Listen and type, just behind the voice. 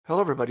Hello,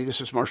 everybody. This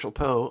is Marshall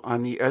Poe.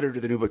 I'm the editor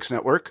of the New Books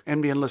Network.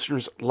 NBN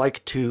listeners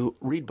like to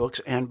read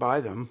books and buy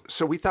them.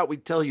 So we thought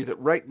we'd tell you that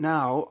right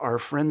now, our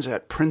friends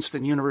at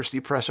Princeton University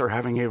Press are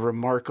having a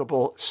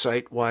remarkable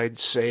site-wide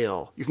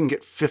sale. You can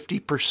get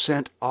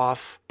 50%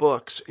 off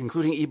books,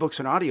 including ebooks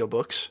and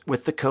audiobooks,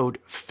 with the code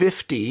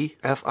 50,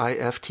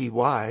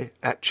 F-I-F-T-Y,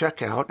 at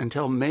checkout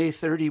until May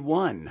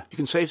 31. You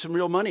can save some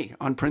real money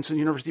on Princeton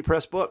University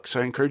Press books.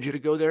 I encourage you to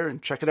go there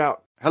and check it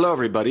out. Hello,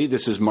 everybody.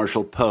 This is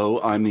Marshall Poe.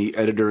 I'm the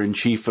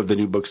editor-in-chief of the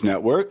New Books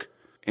Network,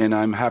 and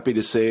I'm happy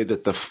to say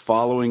that the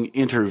following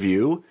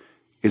interview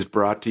is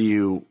brought to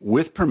you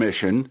with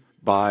permission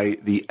by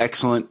the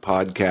excellent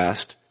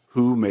podcast,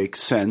 Who Makes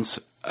Sense?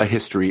 A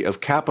History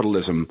of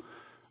Capitalism.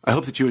 I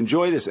hope that you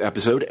enjoy this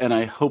episode, and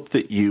I hope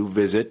that you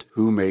visit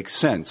Who Makes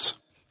Sense.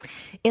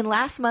 In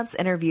last month's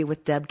interview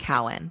with Deb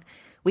Cowan,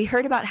 we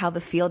heard about how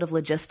the field of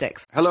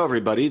logistics... Hello,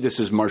 everybody. This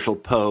is Marshall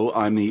Poe.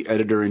 I'm the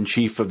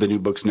editor-in-chief of the New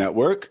Books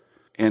Network.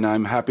 And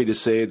I'm happy to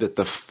say that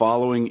the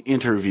following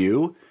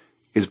interview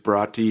is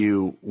brought to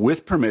you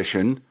with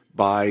permission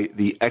by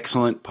the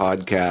excellent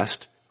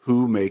podcast,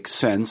 Who Makes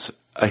Sense?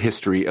 A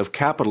History of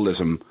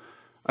Capitalism.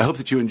 I hope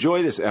that you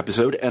enjoy this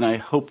episode, and I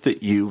hope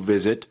that you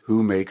visit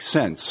Who Makes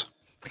Sense.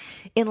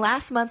 In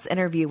last month's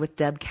interview with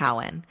Deb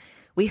Cowan,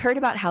 we heard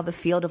about how the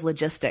field of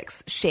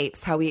logistics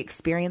shapes how we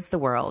experience the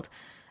world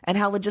and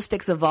how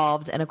logistics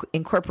evolved and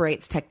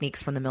incorporates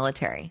techniques from the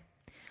military.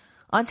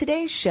 On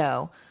today's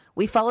show,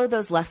 we follow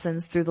those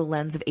lessons through the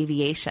lens of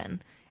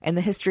aviation and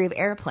the history of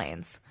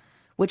airplanes,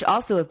 which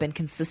also have been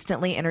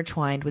consistently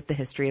intertwined with the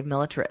history of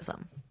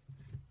militarism.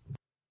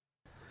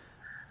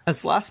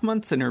 As last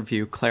month's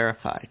interview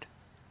clarified,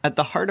 at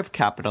the heart of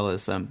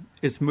capitalism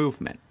is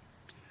movement.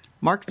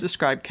 Marx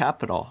described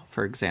capital,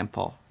 for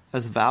example,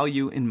 as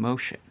value in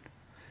motion,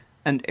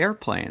 and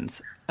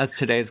airplanes, as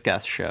today's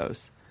guest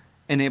shows,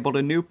 enabled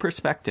a new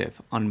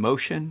perspective on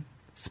motion,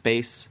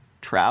 space,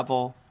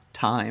 travel,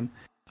 time,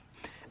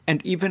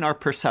 and even our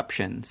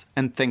perceptions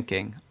and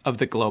thinking of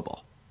the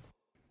global.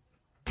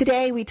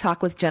 Today, we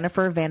talk with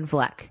Jennifer Van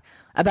Vleck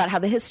about how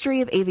the history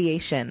of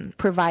aviation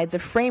provides a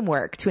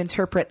framework to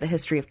interpret the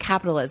history of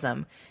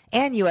capitalism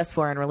and U.S.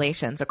 foreign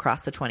relations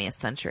across the 20th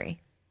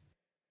century.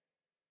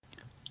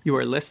 You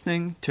are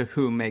listening to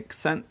Who Makes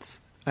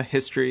Sense? A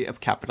History of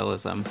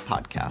Capitalism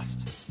podcast.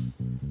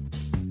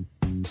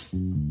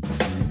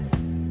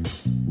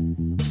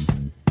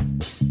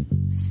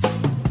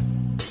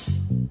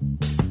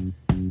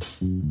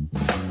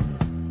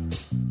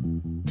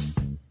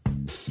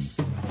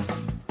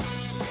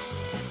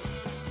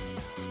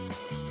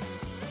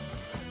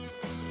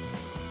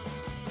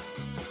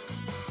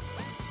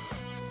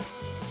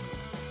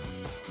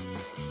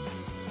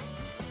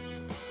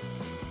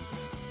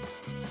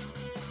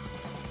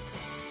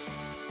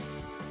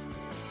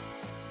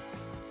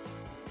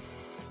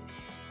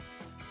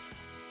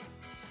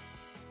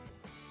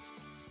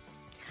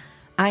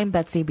 I'm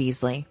Betsy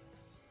Beasley.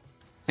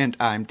 And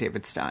I'm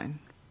David Stein.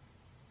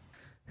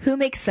 Who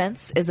Makes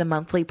Sense is a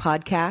monthly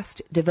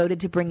podcast devoted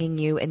to bringing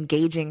you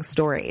engaging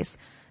stories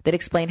that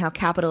explain how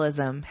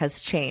capitalism has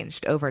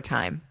changed over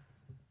time.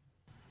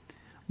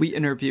 We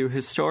interview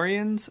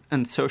historians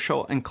and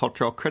social and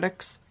cultural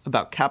critics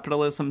about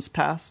capitalism's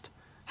past,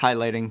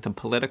 highlighting the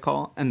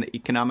political and the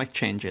economic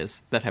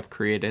changes that have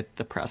created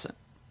the present.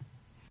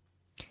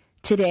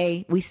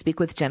 Today, we speak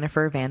with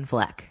Jennifer Van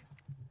Vleck.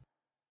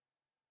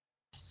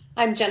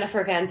 I'm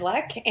Jennifer Van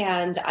Vleck,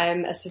 and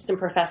I'm Assistant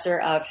Professor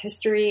of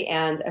History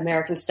and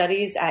American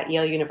Studies at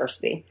Yale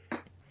University.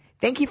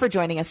 Thank you for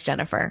joining us,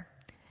 Jennifer.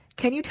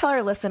 Can you tell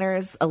our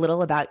listeners a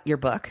little about your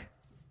book?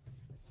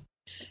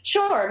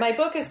 Sure. My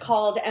book is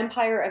called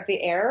Empire of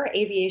the Air,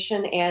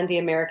 Aviation and the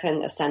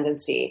American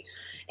Ascendancy.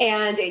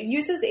 And it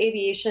uses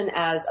aviation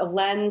as a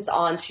lens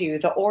onto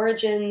the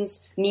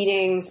origins,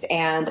 meanings,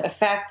 and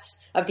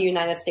effects of the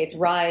United States'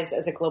 rise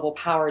as a global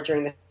power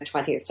during the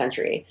 20th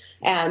century.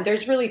 And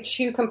there's really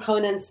two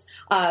components.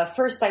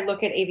 First, I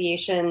look at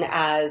aviation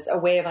as a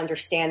way of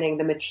understanding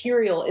the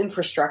material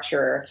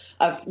infrastructure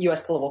of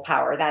U.S. global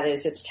power, that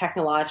is, its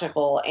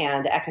technological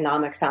and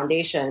economic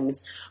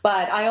foundations.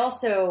 But I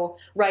also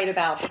write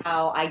about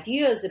how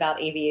ideas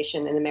about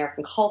aviation and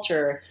American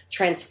culture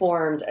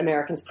transformed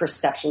Americans'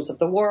 perceptions of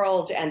the world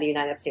and the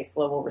United States'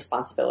 global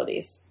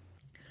responsibilities.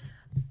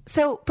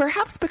 So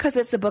perhaps because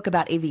it's a book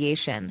about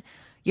aviation,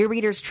 your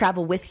readers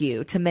travel with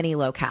you to many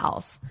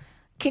locales.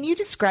 Can you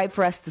describe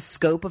for us the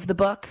scope of the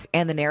book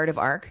and the narrative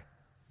arc?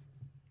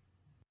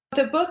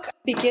 The book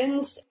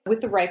begins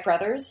with the Wright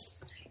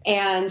brothers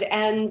and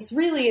ends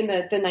really in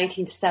the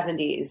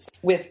 1970s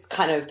with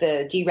kind of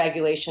the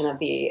deregulation of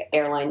the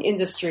airline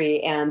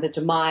industry and the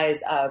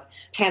demise of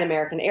Pan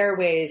American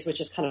Airways, which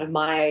is kind of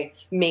my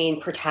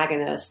main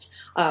protagonist,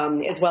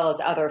 as well as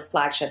other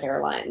flagship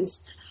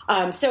airlines.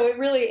 So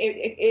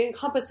it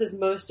encompasses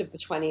most of the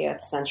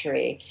 20th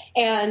century.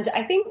 And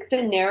I think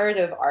the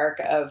narrative arc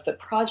of the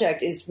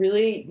project is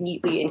really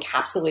neatly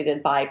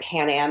encapsulated by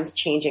Pan Am's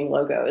changing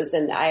logos.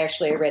 And I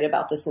read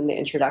about this in the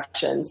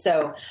introduction.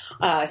 So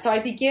I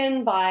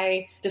begin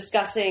by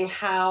discussing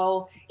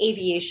how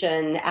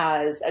aviation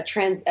as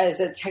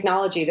a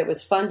technology that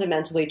was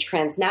fundamentally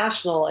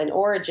transnational in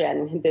origin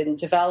and had been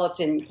developed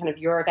in kind of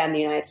Europe and the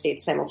United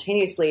States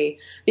simultaneously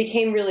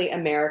became really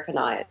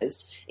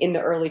Americanized in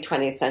the early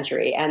 20th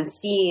century and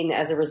seen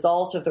as a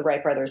result of the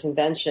Wright brothers'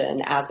 invention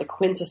as a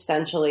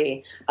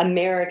quintessentially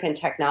American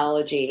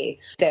technology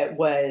that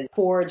was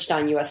forged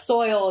on U.S.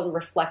 soil and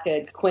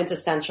reflected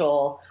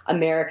quintessential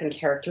American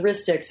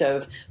characteristics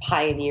of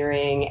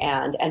pioneering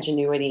and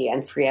ingenuity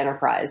and free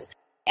enterprise.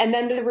 And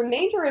then the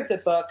remainder of the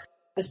book,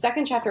 the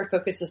second chapter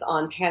focuses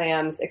on Pan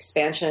Am's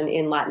expansion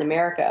in Latin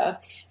America.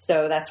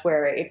 So that's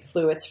where it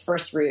flew its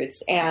first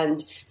routes. And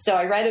so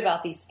I write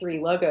about these three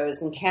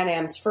logos, and Pan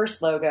Am's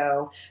first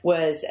logo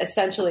was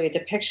essentially a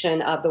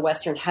depiction of the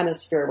Western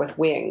Hemisphere with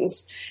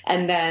wings.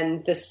 And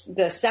then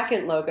the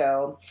second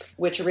logo,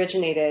 which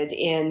originated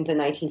in the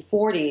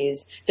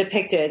 1940s,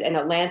 depicted an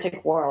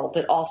Atlantic world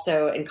that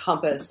also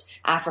encompassed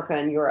Africa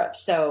and Europe.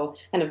 So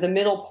kind of the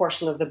middle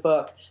portion of the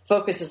book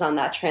focuses on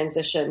that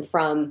transition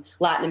from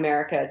Latin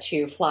America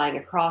to flying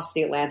across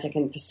the Atlantic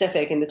and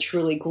Pacific and the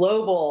truly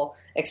global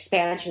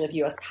expansion of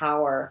U.S.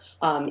 power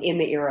in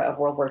the era of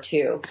World War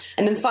II.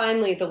 And then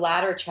finally, the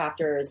latter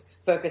chapters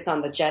focus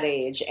on the jet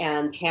age,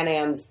 and Pan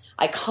Am's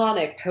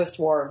iconic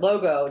post-war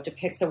logo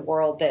depicts a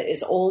world that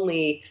is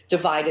only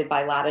divided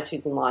by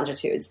latitudes and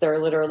longitudes. There are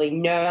literally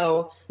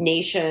no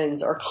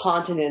nations or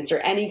continents or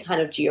any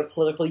kind of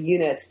geopolitical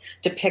units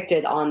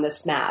depicted on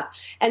this map.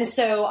 And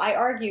so I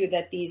argue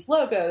that these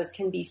logos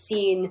can be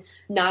seen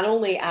not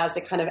only as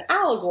a kind of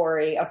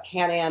allegory of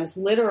Pan Am's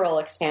literal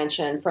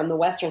expansion from the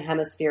Western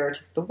Hemisphere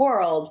to the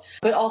world,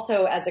 but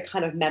also as a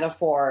kind of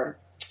metaphor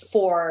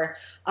for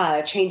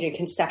changing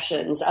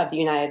conceptions of the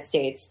United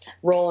States'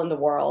 role in the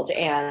world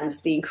and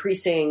the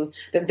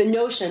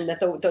notion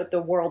that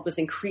the world was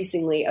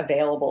increasingly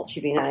available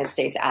to the United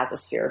States as a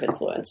sphere of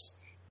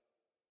influence.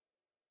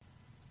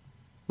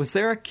 Was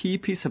there a key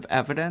piece of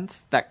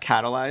evidence that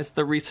catalyzed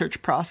the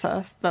research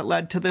process that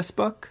led to this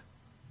book?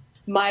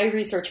 My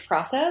research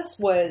process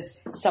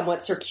was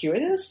somewhat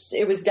circuitous.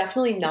 It was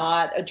definitely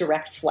not a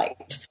direct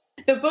flight.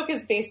 The book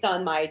is based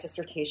on my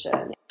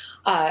dissertation.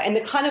 And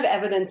the kind of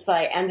evidence that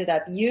I ended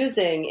up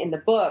using in the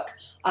book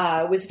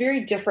was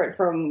very different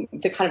from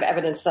the kind of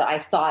evidence that I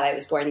thought I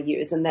was going to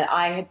use, and that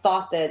I had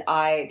thought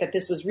that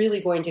this was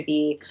really going to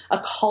be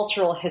a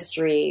cultural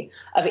history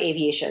of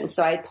aviation.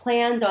 So I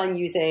planned on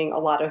using a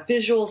lot of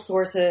visual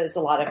sources,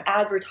 a lot of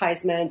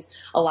advertisements,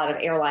 a lot of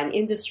airline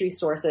industry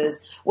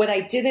sources. What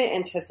I didn't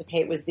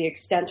anticipate was the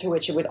extent to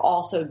which it would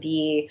also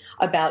be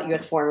about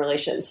U.S. foreign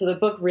relations. So the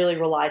book really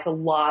relies a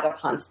lot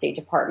upon State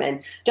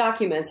Department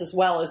documents as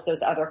well as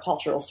those other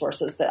cultural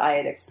sources that I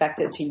had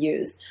expected to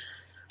use.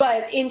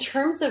 But in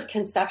terms of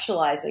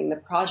conceptualizing the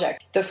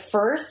project, the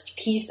first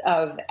piece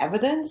of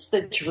evidence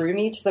that drew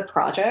me to the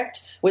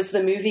project was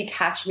the movie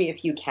Catch Me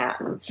If You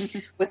Can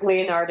with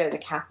Leonardo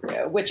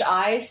DiCaprio, which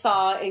I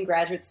saw in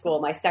graduate school,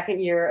 my second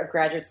year of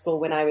graduate school,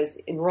 when I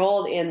was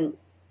enrolled in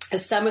a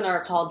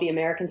seminar called The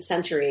American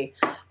Century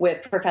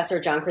with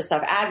Professor John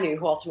Christoph Agnew,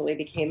 who ultimately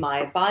became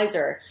my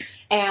advisor.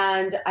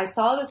 And I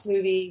saw this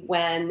movie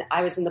when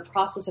I was in the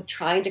process of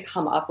trying to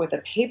come up with a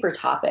paper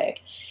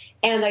topic.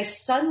 And I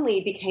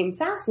suddenly became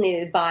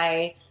fascinated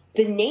by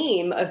the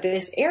name of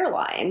this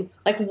airline.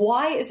 Like,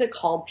 why is it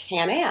called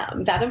Pan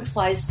Am? That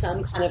implies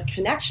some kind of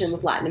connection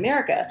with Latin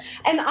America.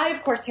 And I,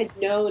 of course, had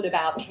known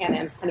about Pan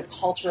Am's kind of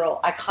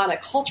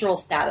iconic cultural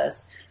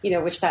status,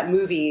 which that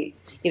movie,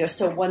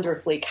 so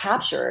wonderfully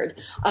captured.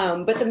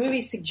 But the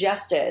movie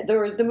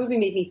the movie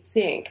made me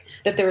think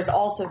that there was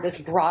also this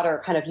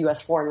broader kind of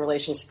U.S. foreign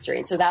relations history.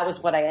 And so that was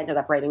what I ended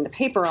up writing the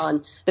paper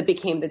on that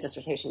became the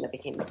dissertation that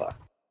became the book.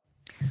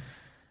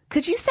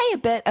 Could you say a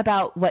bit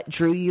about what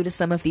drew you to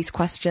some of these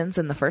questions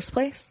in the first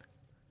place?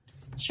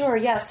 Sure,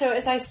 yeah. So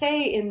as I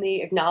say in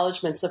the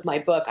acknowledgments of my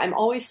book, I'm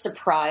always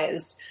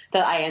surprised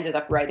that I ended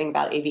up writing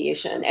about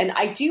aviation. And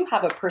I do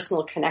have a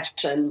personal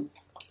connection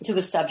to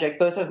the subject.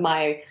 Both of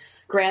my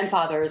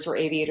grandfathers were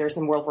aviators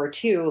in World War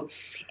II,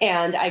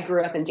 and I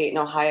grew up in Dayton,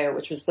 Ohio,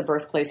 which was the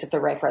birthplace of the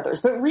Wright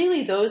brothers. But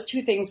really, those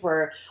two things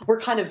were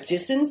kind of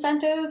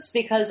disincentives,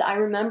 because I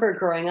remember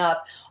growing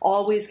up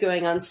always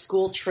going on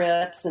school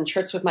trips and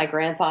trips with my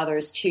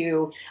grandfathers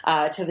to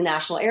the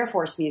National Air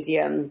Force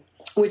Museum,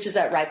 which is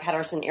at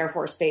Wright-Patterson Air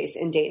Force Base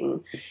in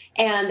Dayton.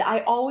 And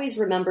I always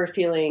remember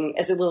feeling,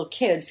 as a little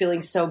kid,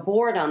 feeling so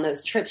bored on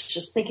those trips,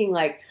 just thinking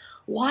like,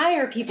 why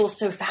are people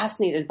so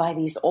fascinated by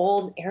these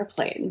old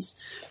airplanes,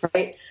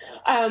 right?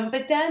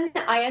 But then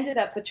I ended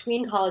up,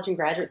 between college and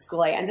graduate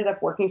school, I ended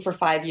up working for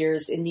 5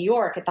 years in New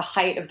York at the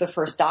height of the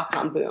first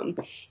dot-com boom.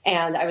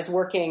 And I was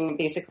working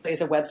basically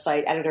as a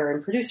website editor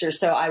and producer.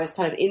 So I was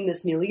kind of in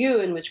this milieu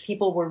in which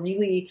people were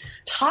really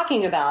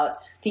talking about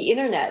the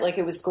internet like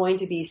it was going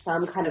to be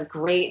some kind of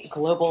great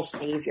global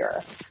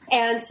savior.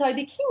 And so I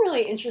became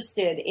really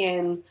interested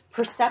in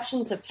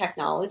perceptions of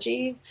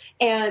technology,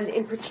 and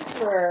in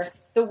particular,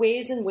 the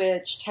ways in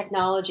which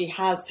technology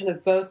has kind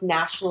of both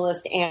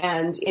nationalist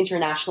and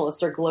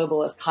internationalist or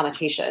globalist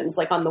connotations.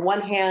 Like on the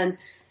one hand,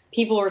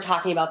 people were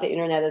talking about the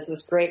internet as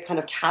this great kind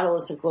of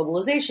catalyst of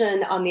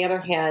globalization. On the other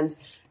hand,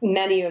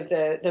 many of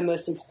the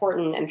most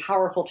important and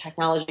powerful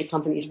technology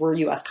companies were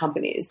U.S.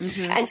 companies.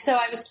 Mm-hmm. And so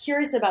I was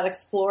curious about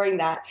exploring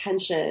that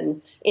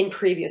tension in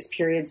previous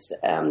periods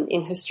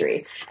in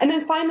history. And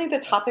then finally, the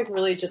topic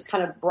really just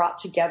kind of brought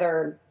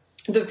together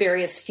the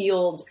various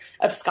fields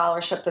of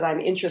scholarship that I'm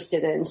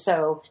interested in.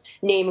 So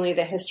namely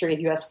the history of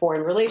U.S.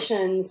 foreign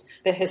relations,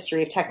 the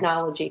history of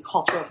technology,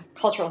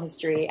 cultural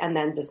history, and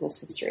then business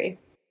history.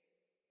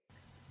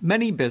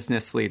 Many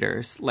business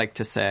leaders like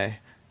to say,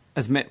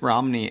 as Mitt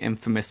Romney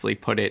infamously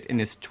put it in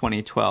his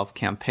 2012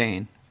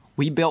 campaign,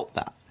 "We built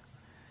that."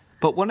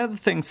 But one of the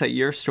things that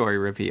your story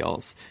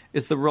reveals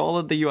is the role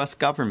of the U.S.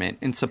 government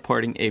in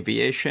supporting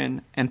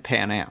aviation and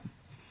Pan Am.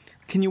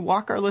 Can you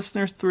walk our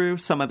listeners through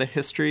some of the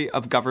history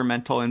of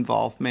governmental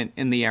involvement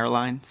in the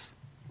airlines?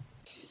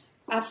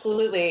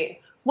 Absolutely.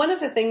 One of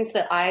the things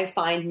that I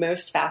find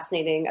most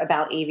fascinating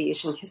about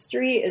aviation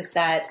history is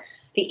that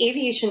the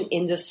aviation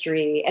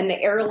industry, and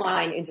the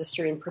airline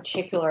industry in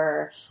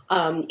particular,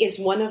 is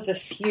one of the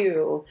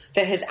few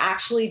that has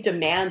actually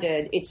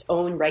demanded its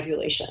own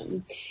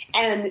regulation.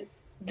 And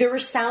there were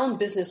sound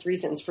business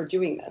reasons for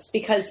doing this,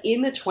 because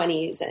in the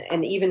 20s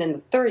and even in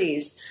the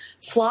 30s,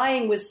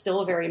 flying was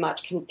still very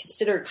much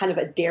considered kind of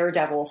a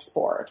daredevil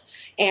sport.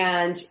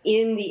 And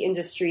in the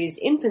industry's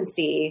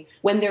infancy,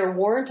 when there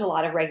weren't a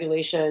lot of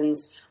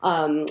regulations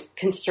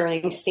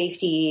concerning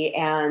safety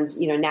and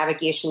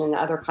navigation and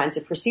other kinds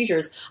of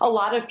procedures, a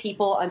lot of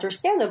people,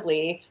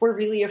 understandably, were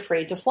really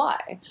afraid to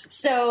fly.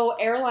 So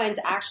airlines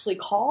actually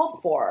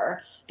called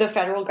for the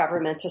federal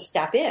government to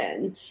step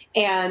in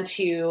and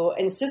to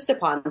insist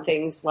upon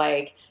things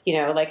like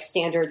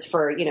standards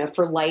for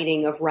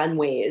lighting of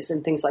runways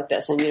and things like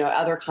this, and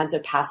other kinds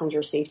of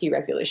passenger safety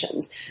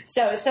regulations.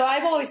 So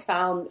I've always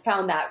found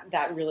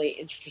that really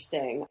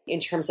interesting in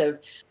terms of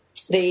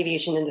the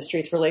aviation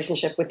industry's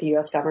relationship with the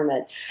U.S.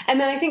 government. And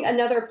then I think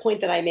another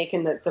point that I make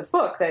in the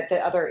book that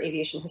other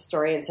aviation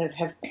historians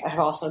have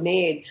also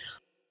made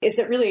is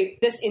that really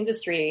this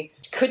industry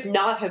could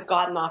not have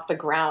gotten off the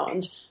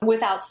ground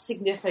without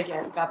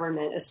significant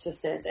government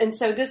assistance. And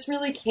so this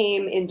really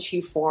came in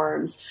two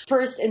forms.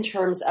 First, in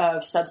terms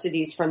of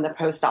subsidies from the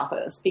post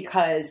office,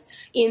 because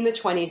in the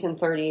 20s and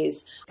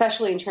 30s,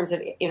 especially in terms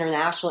of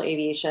international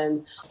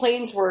aviation,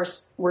 planes were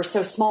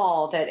so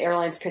small that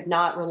airlines could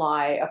not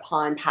rely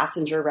upon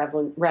passenger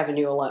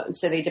revenue alone.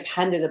 So they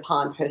depended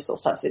upon postal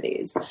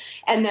subsidies.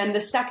 And then the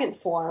second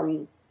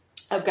form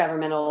of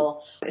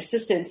governmental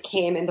assistance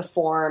came in the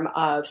form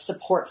of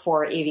support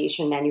for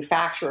aviation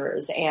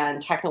manufacturers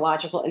and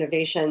technological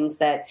innovations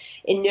that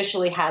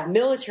initially had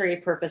military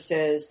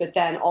purposes, but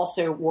then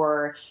also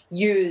were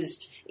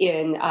used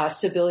in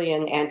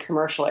civilian and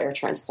commercial air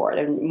transport.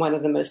 And one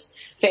of the most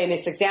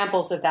famous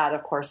examples of that,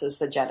 of course, is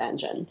the jet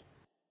engine.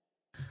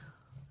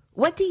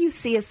 What do you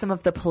see as some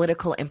of the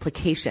political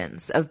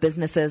implications of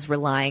businesses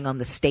relying on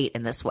the state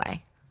in this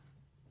way?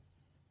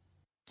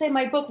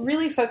 My book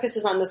really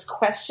focuses on this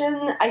question,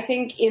 I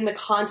think, in the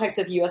context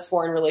of U.S.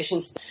 foreign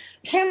relations.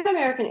 Pan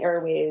American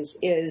Airways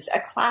is a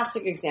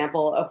classic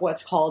example of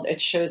what's called a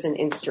chosen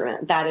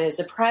instrument. That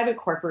is a private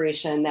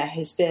corporation that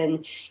has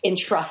been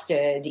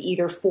entrusted,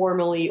 either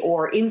formally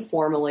or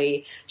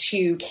informally,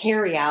 to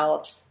carry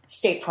out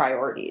state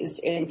priorities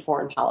in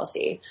foreign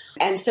policy.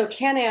 And so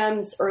Pan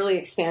Am's early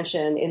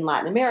expansion in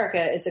Latin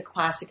America is a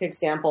classic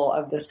example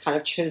of this kind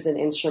of chosen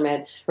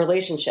instrument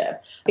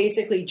relationship.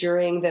 Basically,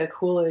 during the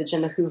Coolidge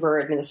and the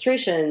Hoover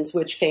administrations,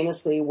 which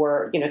famously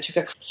took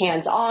a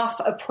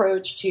hands-off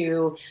approach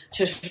to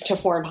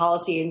foreign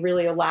policy and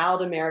really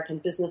allowed American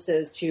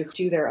businesses to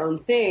do their own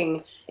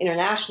thing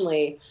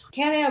internationally,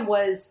 Pan Am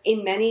was,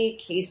 in many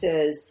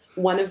cases,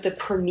 one of the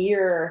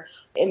premier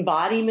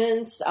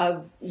embodiments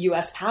of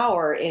U.S.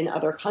 power in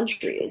other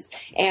countries.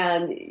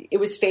 And it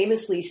was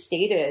famously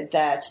stated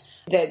that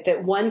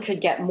one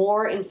could get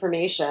more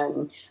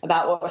information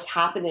about what was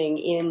happening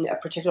in a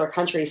particular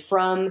country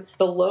from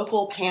the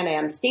local Pan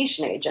Am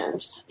station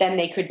agent than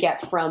they could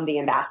get from the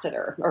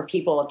ambassador or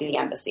people of the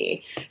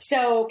embassy.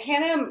 So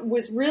Pan Am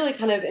was really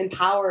kind of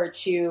empowered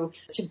to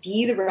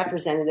be the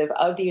representative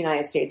of the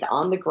United States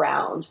on the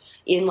ground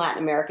in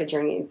Latin America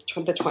during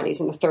the 20s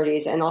and the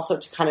 30s, and also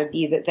to kind of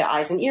be the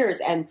eyes and ears.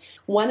 And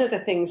one of the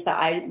things that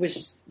I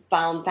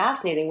found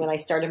fascinating when I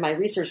started my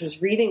research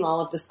was reading all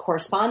of this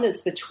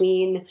correspondence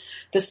between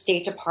the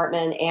State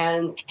Department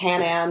and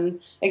Pan Am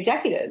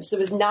executives. It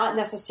was not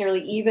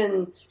necessarily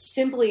even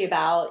simply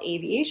about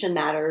aviation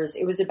matters.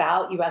 It was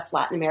about U.S.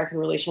 Latin American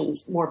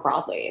relations more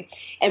broadly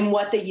and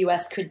what the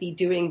U.S. could be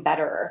doing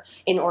better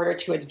in order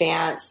to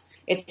advance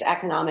its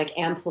economic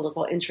and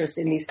political interests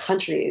in these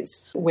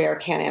countries where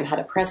Pan Am had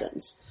a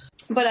presence.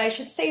 But I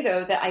should say,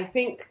 though, that I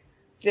think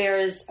there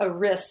is a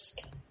risk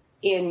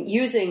in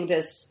using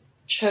this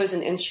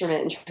chosen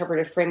instrument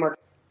interpretive framework,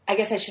 I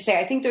guess I should say,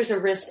 I think there's a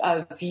risk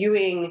of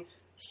viewing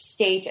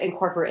state and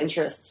corporate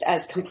interests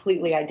as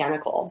completely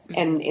identical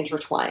and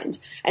intertwined.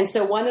 And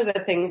so one of the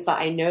things that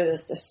I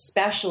noticed,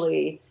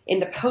 especially in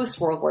the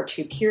post-World War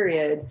II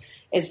period,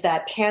 is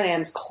that Pan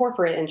Am's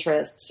corporate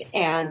interests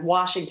and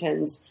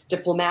Washington's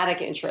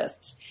diplomatic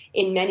interests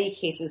in many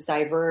cases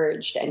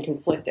diverged and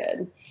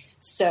conflicted.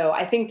 So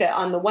I think that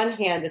on the one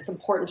hand, it's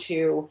important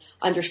to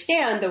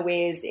understand the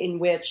ways in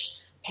which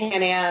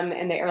Pan Am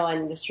and the airline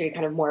industry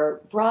kind of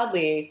more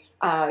broadly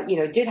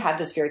did have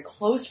this very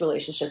close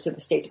relationship to the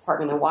State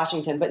Department in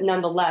Washington, but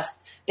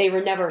nonetheless, they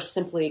were never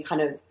simply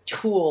kind of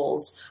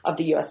tools of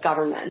the U.S.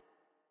 government.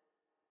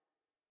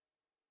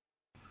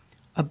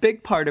 A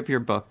big part of your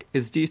book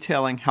is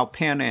detailing how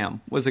Pan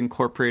Am was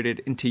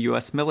incorporated into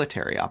U.S.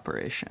 military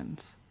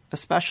operations,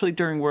 especially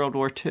during World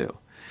War II,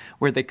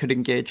 where they could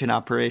engage in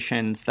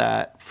operations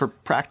that, for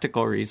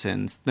practical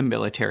reasons, the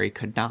military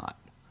could not.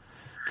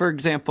 For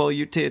example,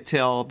 you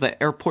detail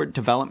the Airport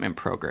Development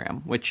Program,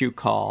 which you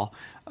call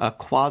a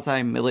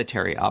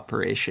quasi-military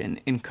operation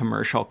in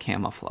commercial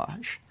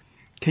camouflage.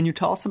 Can you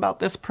tell us about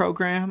this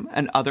program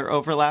and other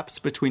overlaps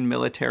between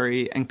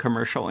military and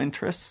commercial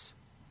interests?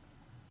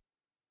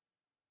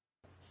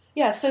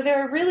 Yeah, so there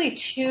are really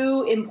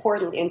two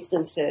important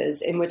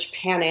instances in which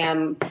Pan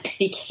Am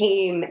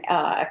became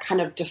a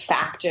kind of de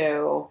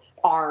facto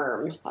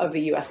arm of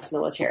the U.S.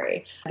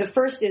 military. The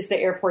first is the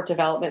Airport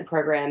Development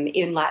Program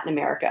in Latin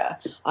America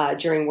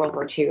during World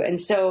War II. And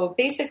so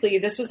basically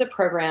this was a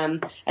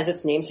program, as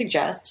its name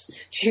suggests,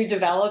 to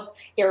develop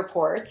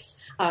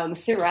airports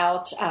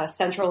throughout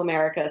Central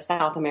America,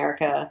 South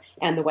America,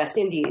 and the West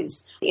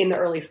Indies in the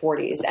early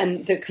 40s.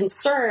 And the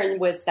concern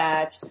was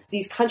that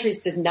these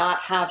countries did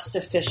not have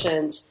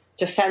sufficient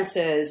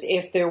defenses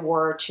if there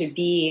were to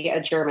be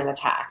a German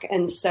attack.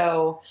 And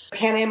so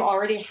Pan Am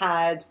already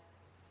had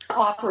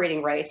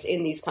operating rights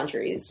in these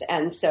countries.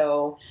 And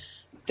so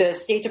the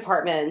State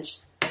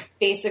Department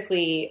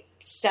basically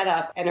set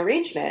up an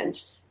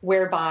arrangement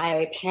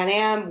whereby Pan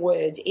Am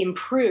would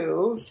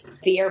improve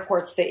the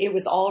airports that it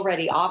was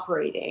already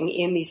operating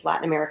in these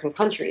Latin American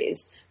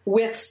countries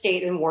with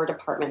State and War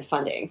Department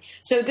funding.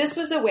 So this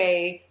was a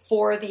way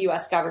for the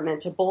U.S.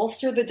 government to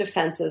bolster the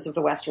defenses of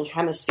the Western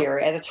Hemisphere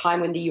at a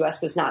time when the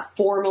U.S. was not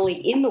formally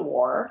in the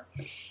war.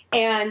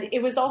 And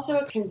it was also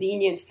a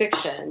convenient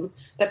fiction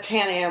that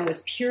Pan Am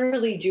was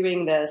purely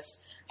doing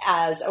this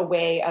as a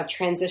way of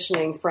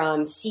transitioning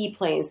from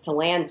seaplanes to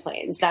land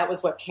planes. That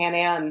was what Pan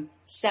Am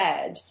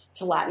said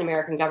to Latin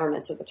American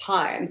governments at the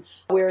time.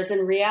 Whereas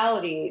in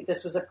reality,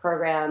 this was a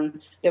program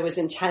that was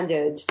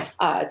intended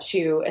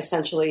to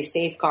essentially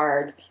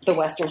safeguard the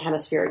Western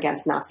Hemisphere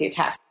against Nazi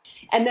attacks.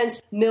 And then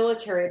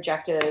military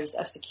objectives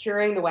of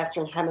securing the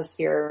Western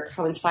Hemisphere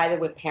coincided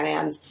with Pan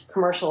Am's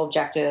commercial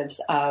objectives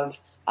of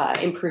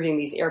improving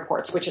these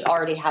airports, which it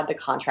already had the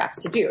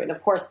contracts to do. And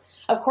of course,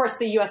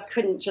 the U.S.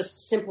 couldn't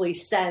just simply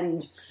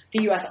send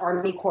the U.S.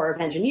 Army Corps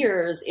of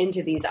Engineers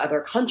into these other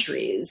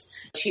countries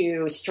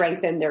to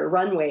strengthen their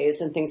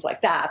runways and things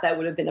like that. That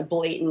would have been a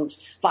blatant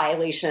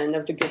violation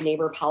of the good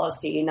neighbor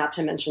policy, not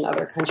to mention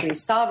other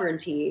countries'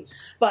 sovereignty.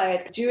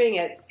 But doing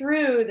it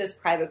through this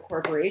private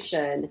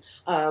corporation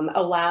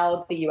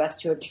allowed the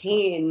U.S. to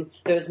obtain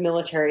those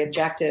military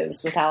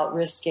objectives without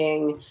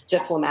risking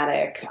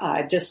diplomatic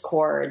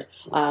discord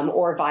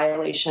or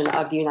violation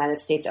of the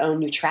United States' own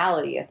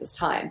neutrality at this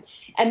time.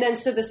 And then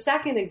so the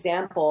second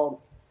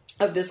example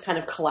of this kind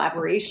of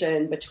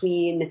collaboration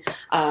between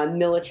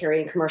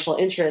military and commercial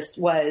interests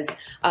was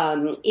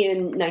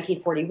in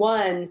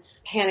 1941,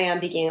 Pan Am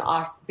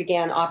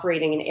began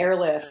operating an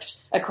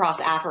airlift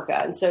across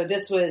Africa. And so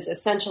this was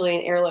essentially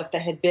an airlift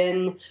that had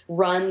been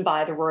run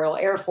by the Royal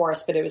Air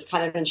Force, but it was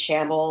kind of in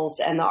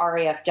shambles, and the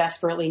RAF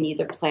desperately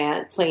needed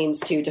planes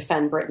to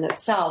defend Britain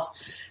itself.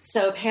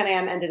 So Pan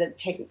Am ended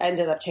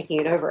up taking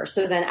it over.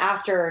 So then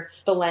after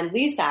the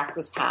Lend-Lease Act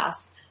was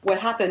passed, what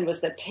happened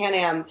was that Pan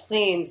Am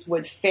planes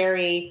would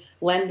ferry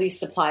Lend-Lease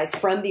supplies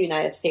from the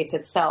United States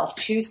itself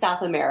to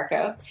South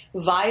America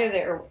via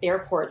the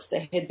airports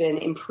that had been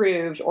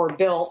improved or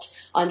built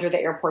under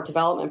the Airport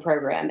Development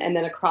Program, and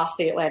then across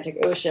the Atlantic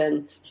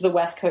Ocean to the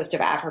west coast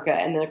of Africa,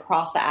 and then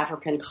across the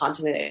African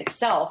continent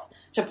itself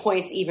to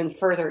points even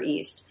further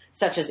east,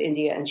 such as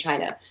India and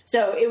China.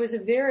 So it was a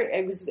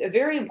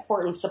very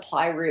important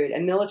supply route,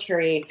 and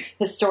military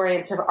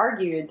historians have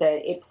argued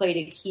that it played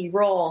a key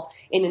role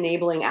in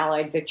enabling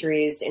Allied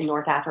victories in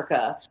North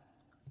Africa.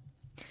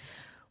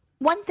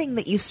 One thing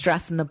that you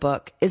stress in the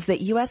book is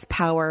that U.S.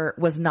 power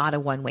was not a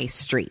one-way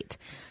street,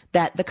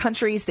 that the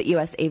countries that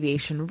U.S.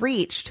 aviation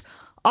reached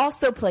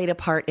also played a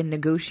part in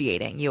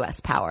negotiating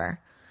U.S. power.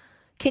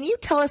 Can you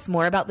tell us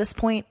more about this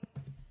point?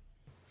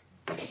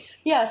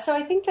 Yeah, so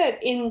I think that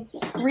in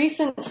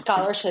recent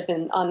scholarship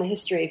on the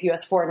history of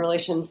U.S. foreign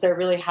relations, there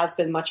really has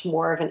been much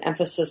more of an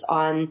emphasis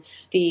on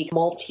the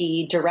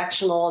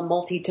multi-directional and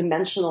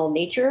multi-dimensional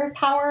nature of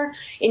power,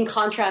 in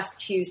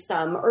contrast to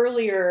some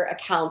earlier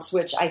accounts,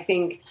 which I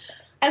think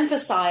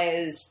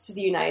emphasized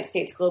the United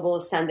States global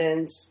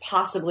ascendance,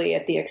 possibly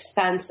at the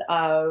expense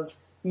of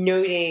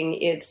noting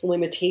its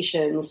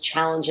limitations,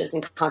 challenges,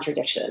 and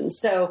contradictions.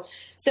 So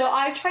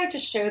I tried to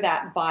show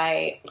that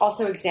by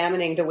also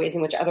examining the ways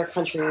in which other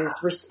countries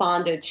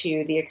responded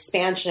to the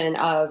expansion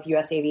of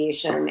U.S.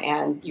 aviation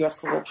and U.S.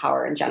 global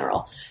power in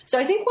general. So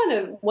I think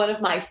one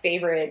of my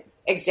favorite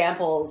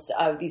examples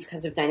of these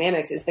kinds of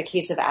dynamics is the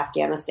case of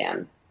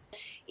Afghanistan.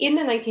 In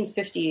the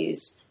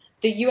 1950s,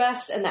 the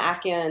U.S. and the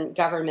Afghan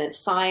government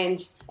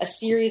signed a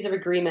series of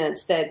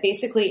agreements that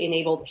basically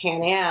enabled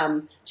Pan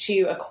Am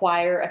to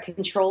acquire a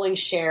controlling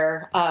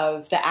share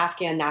of the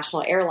Afghan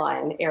national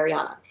airline,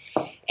 Ariana.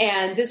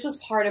 And this was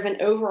part of an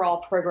overall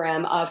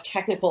program of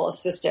technical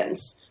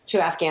assistance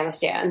to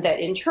Afghanistan that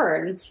in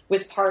turn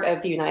was part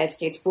of the United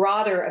States'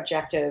 broader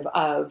objective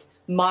of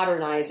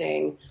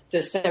modernizing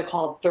the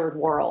so-called Third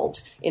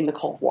World in the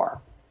Cold War.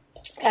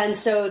 And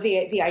so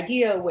the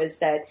idea was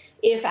that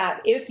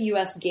if the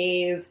U.S.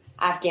 gave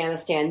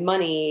Afghanistan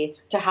money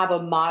to have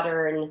a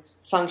modern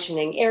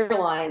functioning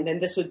airline, then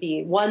this would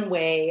be one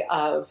way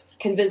of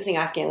convincing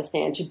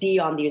Afghanistan to be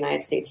on the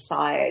United States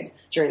side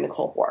during the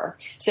Cold War.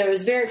 So it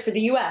was for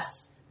the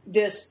U.S.,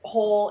 this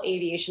whole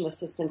aviation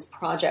assistance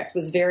project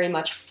was very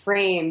much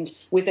framed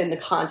within the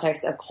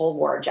context of Cold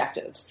War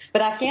objectives.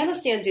 But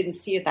Afghanistan didn't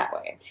see it that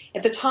way.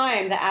 At the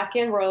time, the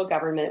Afghan royal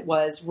government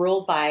was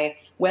ruled by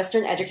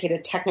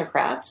Western-educated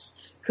technocrats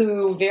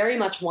who very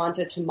much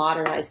wanted to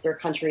modernize their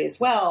country as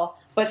well,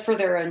 but for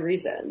their own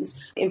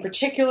reasons. In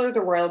particular,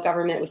 the royal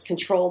government was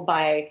controlled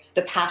by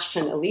the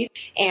Pashtun elite,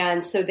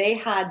 and so they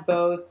had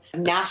both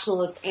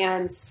nationalist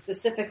and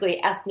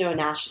specifically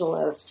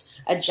ethno-nationalist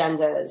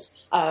agendas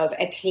of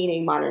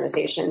attaining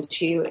modernization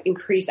to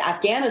increase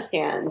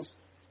Afghanistan's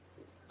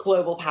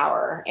global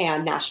power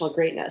and national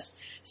greatness.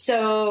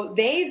 So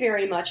they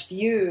very much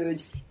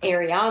viewed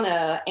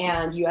Ariana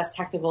and U.S.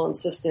 technical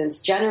assistance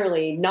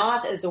generally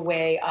not as a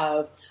way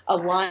of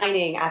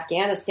aligning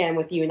Afghanistan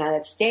with the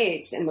United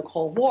States in the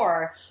Cold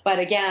War, but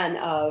again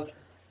of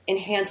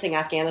enhancing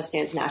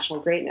Afghanistan's national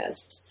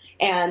greatness.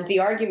 And the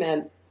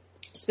argument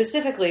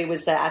specifically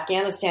was that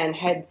Afghanistan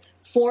had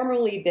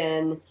formerly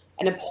been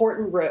an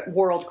important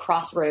world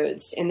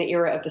crossroads in the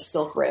era of the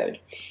Silk Road.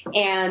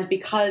 And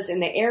because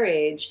in the air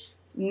age,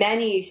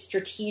 many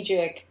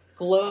strategic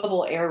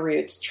global air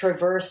routes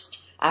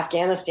traversed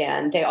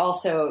Afghanistan, they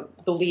also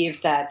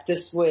believed that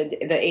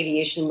the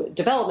aviation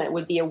development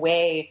would be a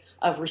way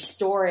of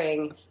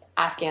restoring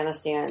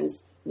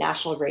Afghanistan's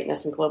national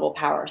greatness and global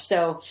power.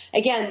 So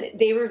again,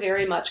 they were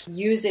very much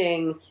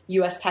using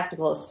U.S.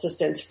 technical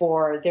assistance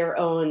for their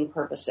own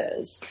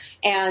purposes.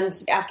 And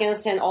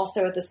Afghanistan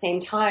also at the same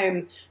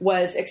time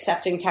was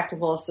accepting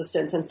technical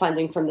assistance and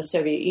funding from the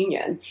Soviet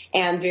Union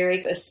and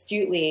very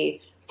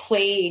astutely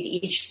played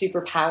each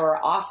superpower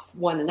off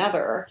one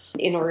another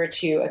in order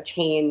to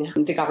attain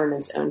the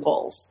government's own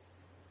goals.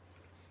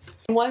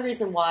 One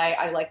reason why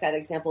I like that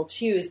example,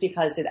 too, is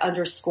because it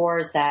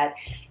underscores that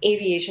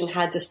aviation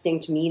had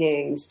distinct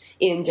meanings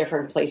in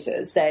different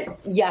places. That,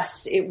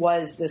 yes, it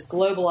was this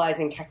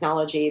globalizing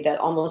technology that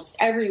almost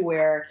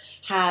everywhere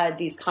had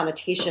these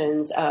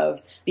connotations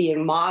of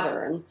being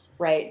modern,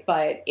 right?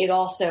 But it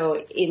also,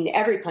 in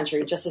every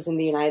country, just as in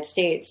the United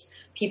States,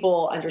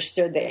 people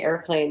understood the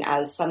airplane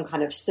as some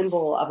kind of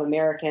symbol of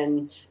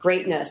American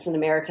greatness and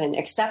American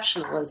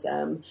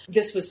exceptionalism.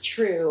 This was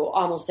true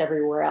almost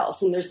everywhere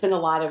else. And there's been a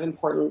lot of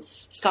important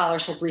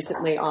scholarship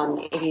recently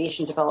on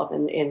aviation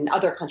development in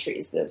other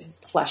countries that has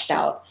fleshed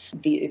out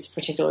its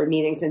particular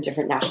meanings in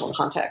different national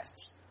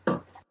contexts.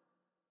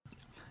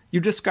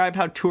 You describe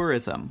how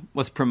tourism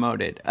was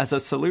promoted as a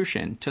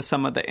solution to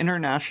some of the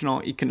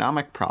international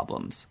economic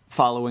problems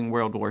following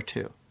World War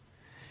II.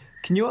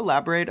 Can you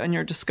elaborate on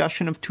your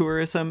discussion of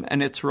tourism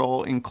and its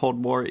role in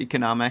Cold War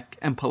economic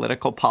and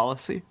political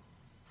policy?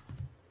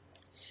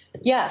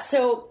 Yeah,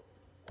 so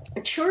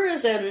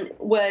tourism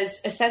was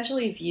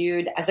essentially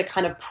viewed as a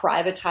kind of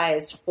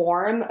privatized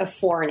form of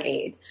foreign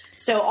aid.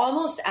 So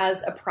almost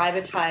as a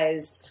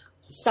privatized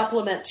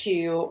supplement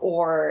to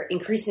or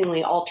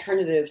increasingly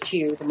alternative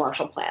to the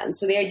Marshall Plan.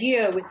 So the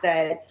idea was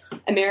that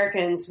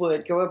Americans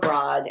would go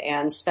abroad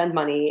and spend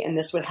money, and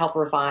this would help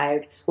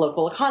revive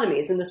local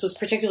economies. And this was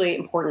particularly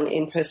important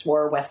in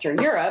post-war Western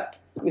Europe,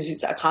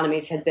 whose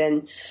economies had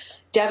been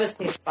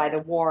devastated by the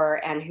war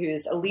and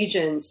whose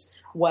allegiance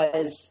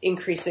was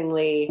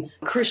increasingly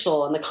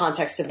crucial in the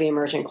context of the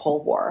emerging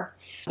Cold War.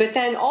 But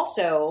then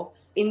also,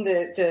 in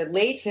the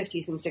late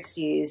 50s and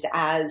 60s,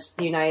 as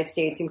the United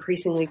States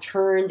increasingly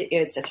turned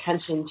its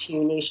attention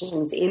to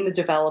nations in the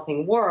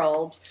developing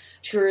world,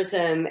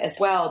 tourism as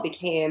well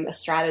became a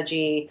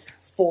strategy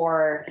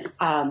for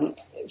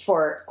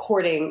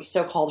courting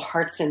so-called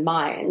hearts and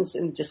minds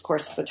in the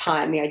discourse of the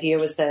time. The idea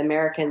was that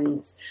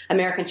American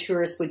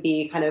tourists would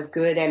be kind of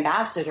good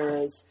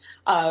ambassadors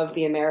of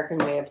the American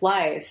way of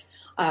life,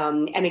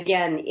 and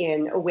again,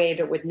 in a way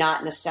that would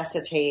not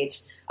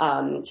necessitate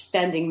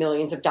spending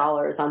millions of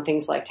dollars on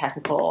things like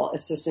technical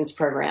assistance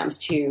programs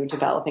to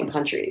developing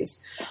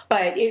countries.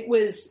 But it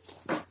was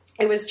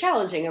it was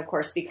challenging, of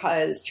course,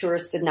 because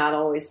tourists did not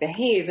always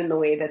behave in the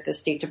way that the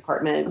State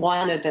Department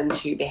wanted them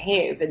to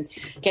behave. And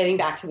getting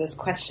back to this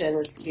question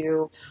as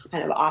to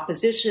kind of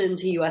opposition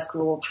to U.S.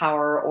 global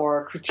power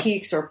or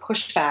critiques or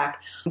pushback,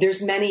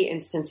 there's many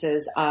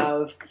instances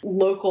of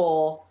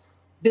local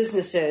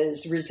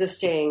businesses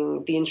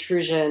resisting the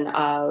intrusion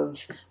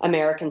of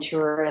American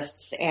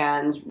tourists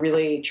and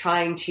really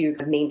trying to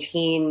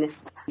maintain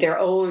their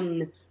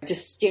own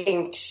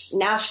distinct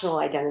national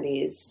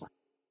identities.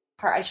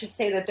 I should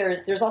say that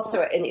there's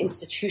also an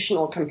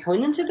institutional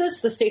component to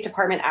this. The State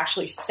Department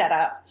actually set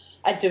up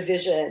a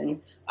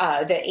division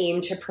that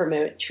aimed to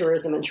promote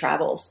tourism and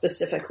travel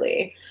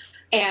specifically.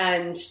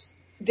 And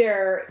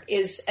there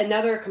is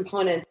another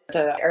component.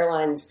 The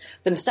airlines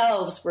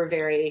themselves were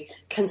very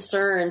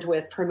concerned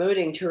with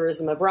promoting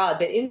tourism abroad.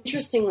 But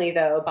interestingly,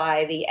 though,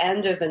 by the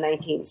end of the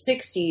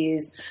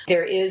 1960s,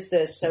 there is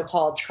this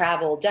so-called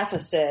travel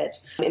deficit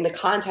in the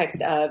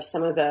context of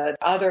some of the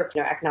other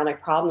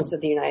economic problems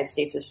that the United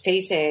States is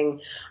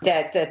facing,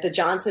 that the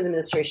Johnson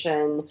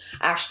administration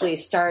actually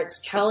starts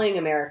telling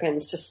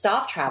Americans to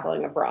stop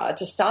traveling abroad,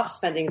 to stop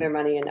spending their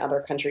money in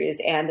other countries,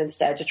 and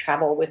instead to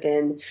travel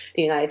within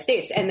the United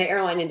States. And the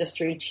airline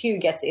industry, too,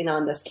 gets in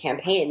on this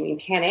campaign. I mean,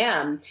 Pan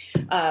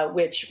Am,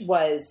 which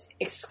was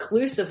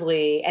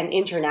exclusively an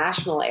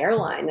international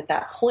airline at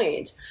that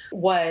point,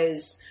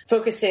 was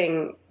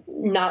focusing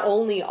not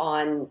only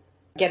on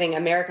getting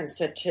Americans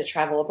to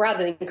travel abroad,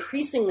 but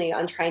increasingly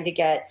on trying to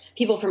get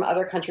people from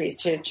other countries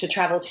to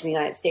travel to the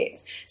United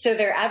States. So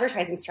their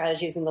advertising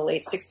strategies in the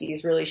late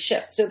 60s really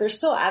shift. So they're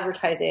still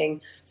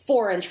advertising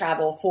foreign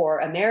travel for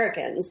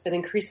Americans, but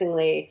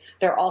increasingly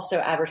they're also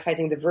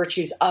advertising the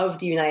virtues of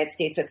the United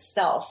States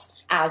itself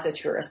as a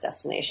tourist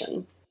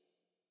destination.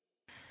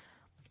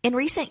 In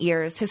recent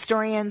years,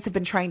 historians have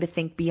been trying to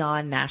think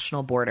beyond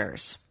national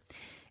borders.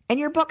 And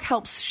your book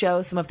helps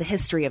show some of the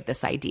history of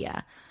this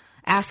idea,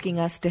 asking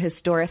us to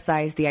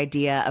historicize the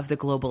idea of the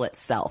global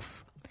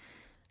itself.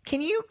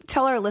 Can you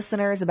tell our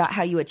listeners about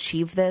how you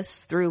achieve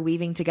this through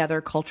weaving together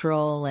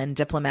cultural and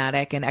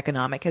diplomatic and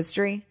economic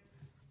history?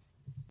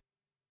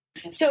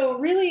 So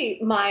really,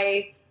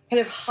 my kind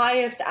of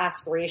highest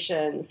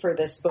aspiration for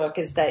this book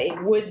is that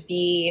it would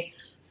be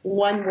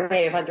one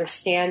way of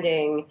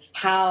understanding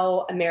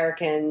how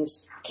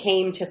Americans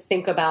came to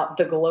think about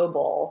the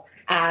global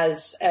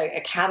as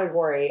a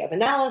category of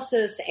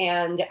analysis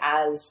and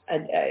as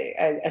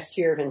a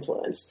sphere of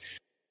influence.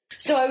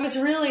 So I was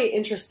really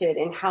interested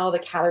in how the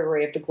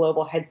category of the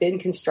global had been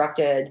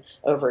constructed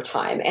over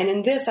time. And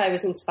in this, I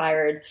was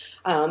inspired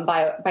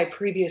by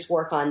previous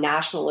work on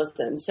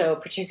nationalism. So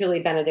particularly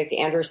Benedict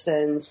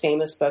Anderson's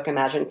famous book,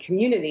 Imagined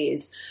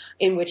Communities,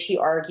 in which he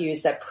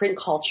argues that print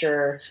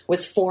culture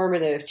was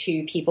formative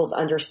to people's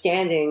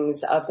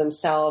understandings of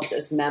themselves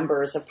as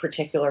members of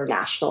particular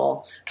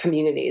national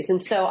communities. And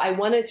so I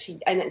wanted to,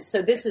 and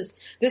so this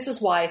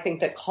is why I think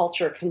that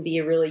culture can be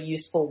a really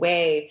useful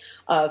way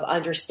of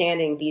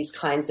understanding these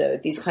kinds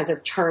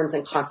of terms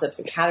and concepts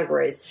and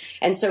categories.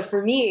 And so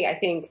for me, I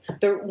think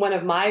one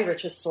of my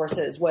richest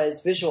sources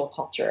was visual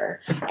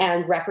culture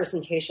and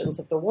representations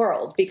of the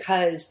world,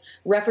 because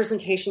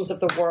representations of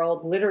the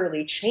world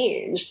literally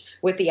changed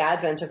with the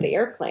advent of the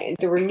airplane.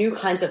 There were new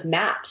kinds of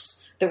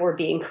maps that were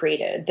being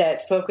created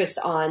that focused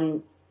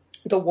on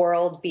the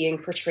world being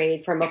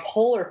portrayed from a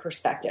polar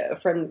perspective,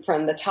 from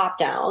the top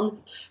down,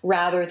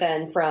 rather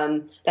than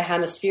from the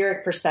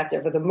hemispheric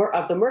perspective of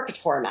the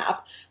Mercator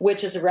map,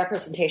 which is a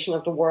representation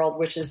of the world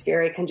which is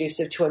very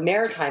conducive to a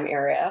maritime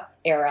era,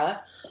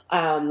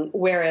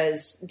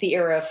 whereas the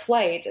era of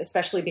flight,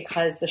 especially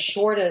because the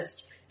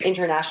shortest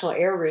international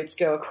air routes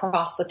go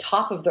across the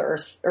top of the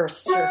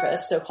Earth's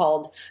surface,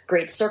 so-called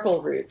Great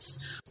Circle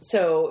routes.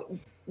 So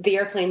the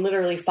airplane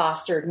literally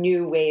fostered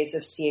new ways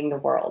of seeing the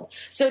world.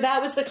 So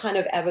that was the kind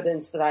of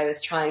evidence that I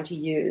was trying to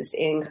use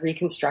in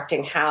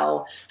reconstructing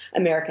how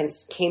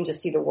Americans came to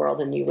see the world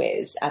in new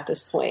ways at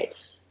this point.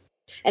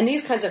 And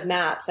these kinds of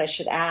maps, I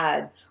should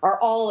add, are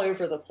all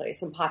over the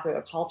place in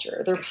popular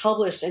culture. They're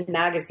published in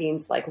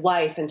magazines like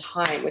Life and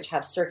Time, which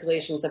have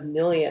circulations of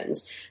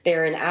millions.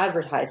 They're in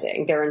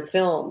advertising. They're in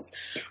films.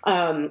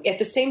 At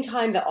the same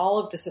time that all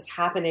of this is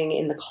happening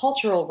in the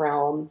cultural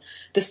realm,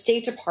 the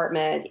State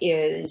Department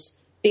is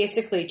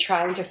basically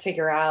trying to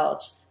figure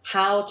out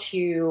how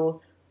to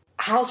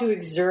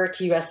exert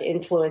U.S.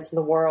 influence in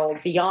the world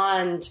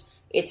beyond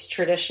its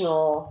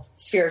traditional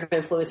sphere of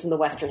influence in the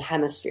Western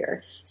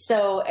Hemisphere.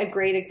 So a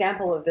great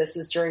example of this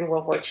is during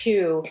World War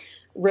II,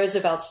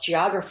 Roosevelt's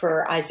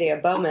geographer, Isaiah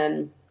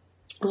Bowman,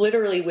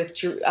 literally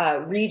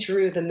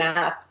redrew the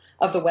map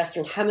of the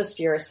Western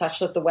Hemisphere such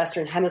that the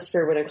Western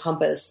Hemisphere would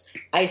encompass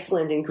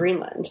Iceland and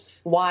Greenland.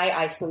 Why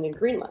Iceland and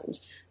Greenland?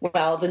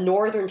 Well, the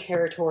northern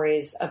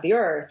territories of the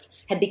Earth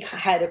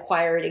had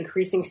acquired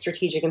increasing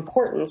strategic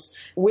importance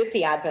with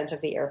the advent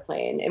of the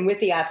airplane and with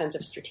the advent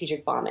of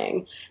strategic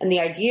bombing. And the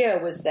idea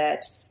was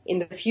that in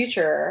the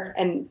future,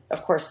 and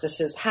of course this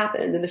has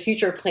happened, in the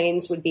future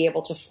planes would be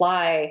able to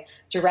fly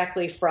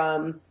directly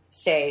from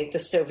say, the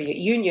Soviet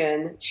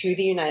Union to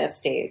the United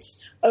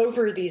States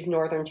over these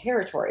northern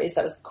territories.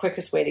 That was the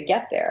quickest way to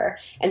get there.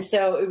 And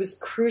so it was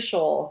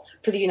crucial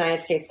for the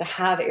United States to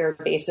have air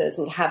bases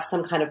and to have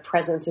some kind of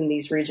presence in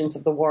these regions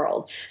of the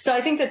world. So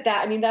I think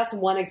that's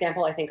one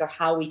example, I think, of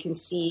how we can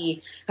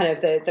see kind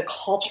of the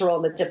cultural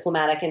and the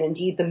diplomatic and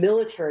indeed the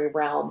military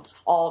realm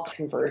all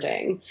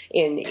converging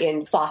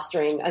in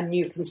fostering a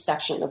new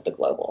conception of the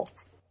global.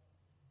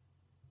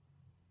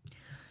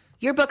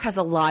 Your book has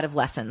a lot of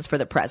lessons for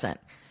the present.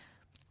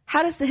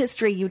 How does the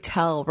history you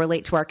tell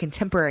relate to our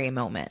contemporary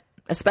moment,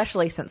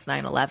 especially since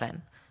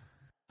 9/11?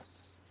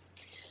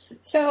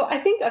 So I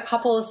think a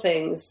couple of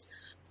things.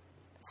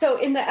 So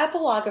in the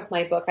epilogue of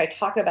my book, I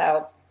talk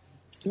about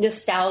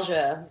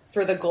nostalgia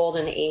for the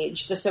golden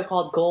age, the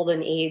so-called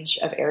golden age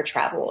of air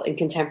travel in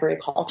contemporary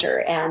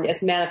culture. And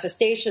as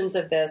manifestations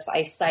of this,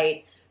 I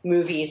cite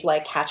movies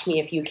like Catch Me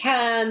If You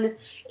Can,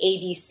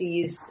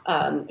 ABC's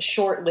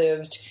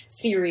short-lived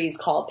series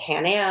called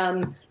Pan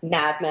Am,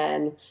 Mad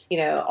Men,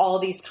 all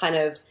these kind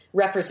of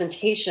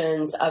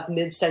representations of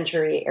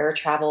mid-century air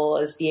travel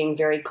as being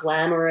very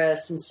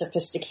glamorous and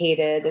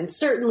sophisticated and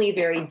certainly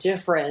very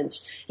different,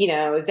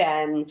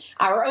 than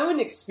our own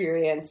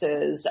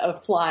experiences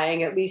of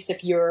flying, at least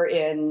if you're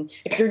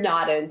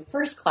not in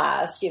first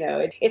class,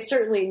 it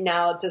certainly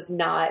now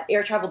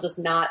air travel does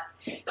not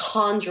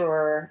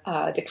conjure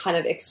the kind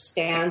of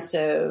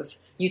expansive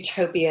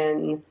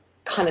utopian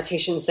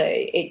connotations that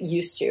it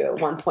used to at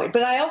one point.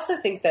 But I also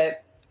think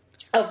that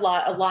a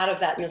lot of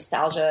that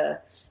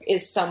nostalgia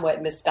is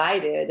somewhat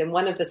misguided. And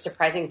one of the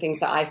surprising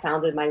things that I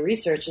found in my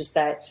research was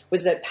that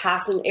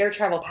air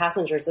travel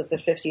passengers of the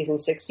 50s and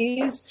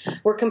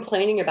 60s were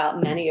complaining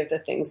about many of the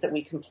things that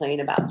we complain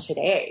about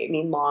today. I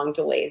mean, long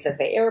delays at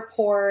the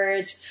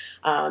airport,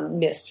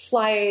 missed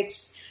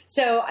flights.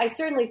 So I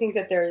certainly think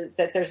that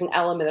there's an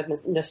element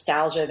of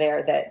nostalgia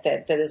there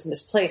that is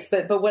misplaced.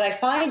 But what I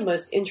find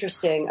most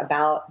interesting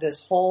about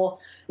this whole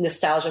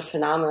nostalgia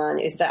phenomenon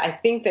is that I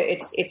think that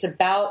it's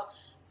about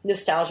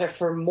nostalgia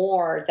for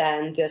more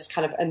than this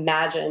kind of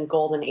imagined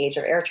golden age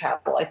of air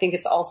travel. I think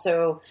it's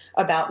also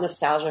about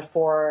nostalgia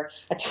for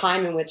a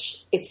time in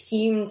which it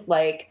seemed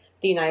like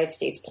the United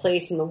States'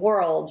 place in the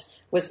world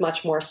was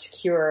much more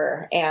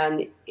secure.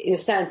 And in a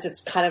sense,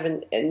 it's kind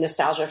of a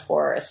nostalgia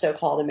for a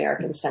so-called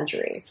American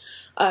century.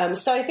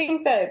 So I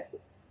think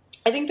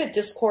the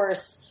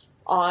discourse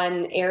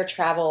on air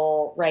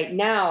travel right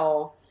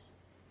now,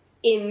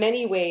 in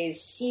many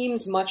ways,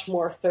 seems much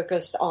more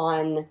focused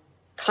on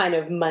kind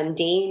of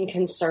mundane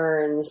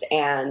concerns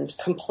and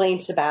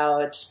complaints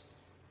about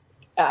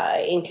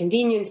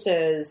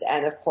inconveniences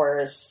and, of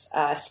course,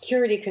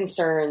 security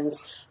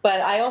concerns. But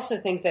I also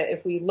think that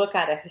if we look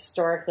at it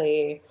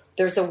historically,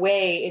 there's a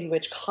way in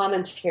which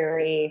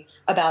commentary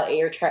about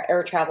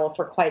air travel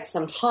for quite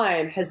some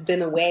time has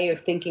been a way of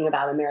thinking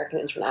about American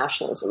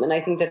internationalism. And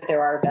I think that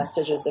there are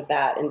vestiges of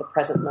that in the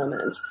present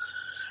moment.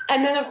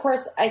 And then, of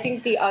course, I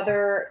think the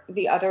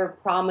other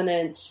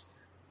prominent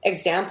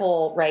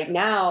example right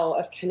now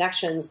of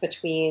connections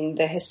between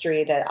the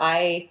history that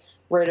I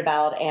wrote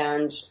about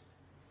and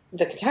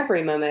the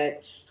contemporary moment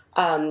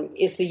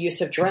is the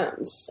use of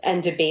drones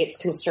and debates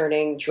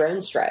concerning drone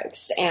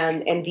strikes.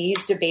 And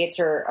these debates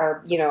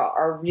are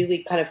really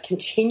kind of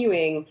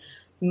continuing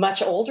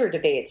much older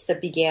debates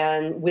that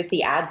began with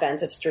the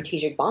advent of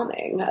strategic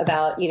bombing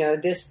about,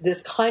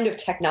 this kind of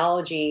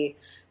technology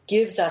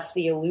gives us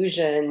the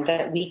illusion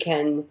that we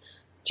can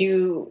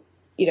do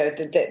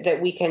that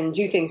we can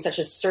do things such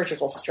as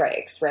surgical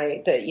strikes,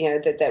 right?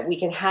 That we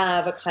can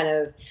have a kind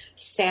of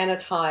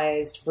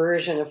sanitized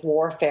version of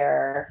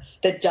warfare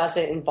that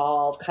doesn't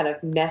involve kind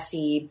of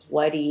messy,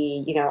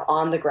 bloody,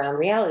 on the ground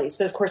realities.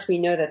 But of course, we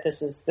know that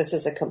this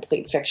is a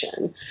complete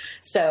fiction.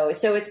 So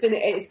it's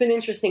been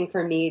interesting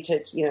for me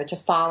to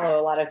follow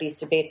a lot of these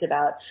debates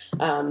about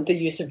the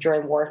use of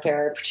drone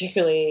warfare,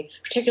 particularly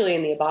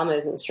in the Obama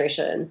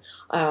administration,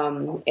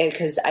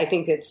 because I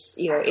think it's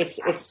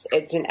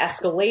an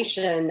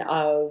escalation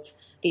of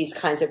these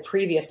kinds of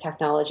previous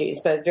technologies,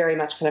 but very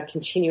much kind of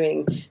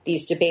continuing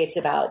these debates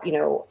about,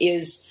 what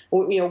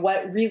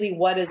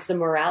is the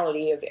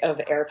morality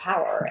of air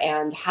power,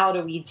 and how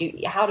do we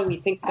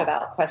think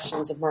about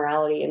questions of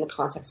morality in the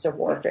context of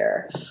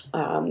warfare,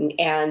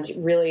 and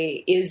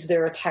really is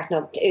there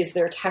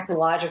a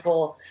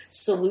technological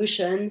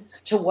solution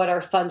to what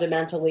are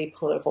fundamentally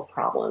political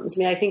problems?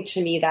 I mean, I think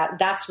to me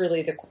that's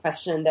really the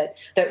question that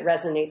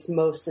resonates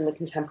most in the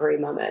contemporary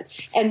moment,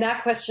 and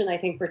that question I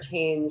think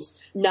pertains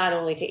not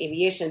only to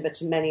aviation, but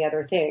to many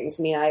other things.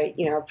 I mean, I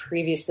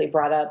previously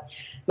brought up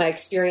my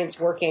experience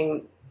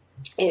working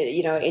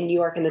in New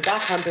York in the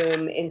dot-com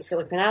boom in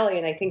Silicon Valley,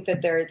 and I think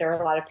that there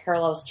are a lot of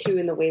parallels too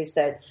in the ways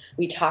that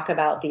we talk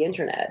about the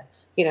internet,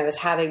 as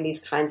having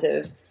these kinds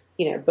of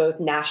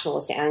both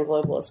nationalist and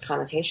globalist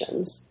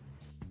connotations.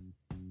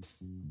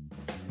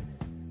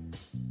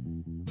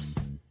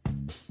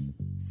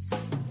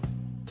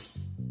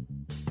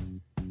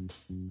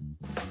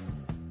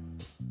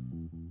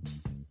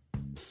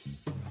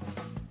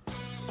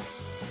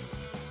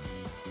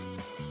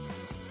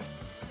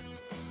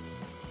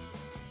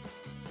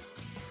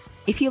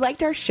 If you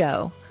liked our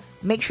show,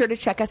 make sure to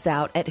check us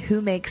out at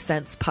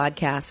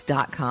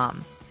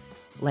whomakesensepodcast.com.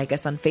 Like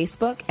us on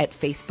Facebook at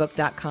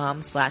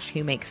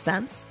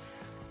facebook.com/whomakesense,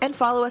 and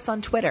follow us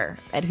on Twitter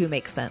at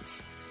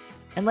whomakesense.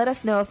 And let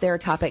us know if there are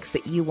topics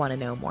that you want to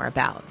know more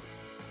about.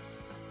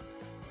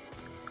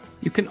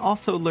 You can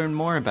also learn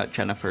more about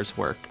Jennifer's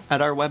work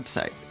at our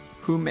website,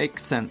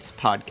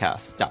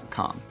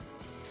 whomakesensepodcast.com.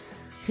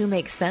 Who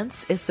Makes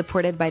Sense is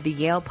supported by the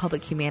Yale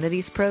Public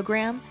Humanities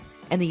Program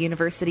and the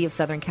University of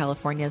Southern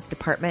California's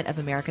Department of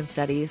American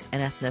Studies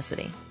and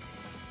Ethnicity.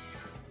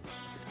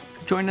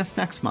 Join us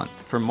next month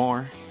for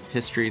more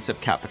Histories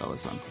of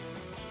Capitalism.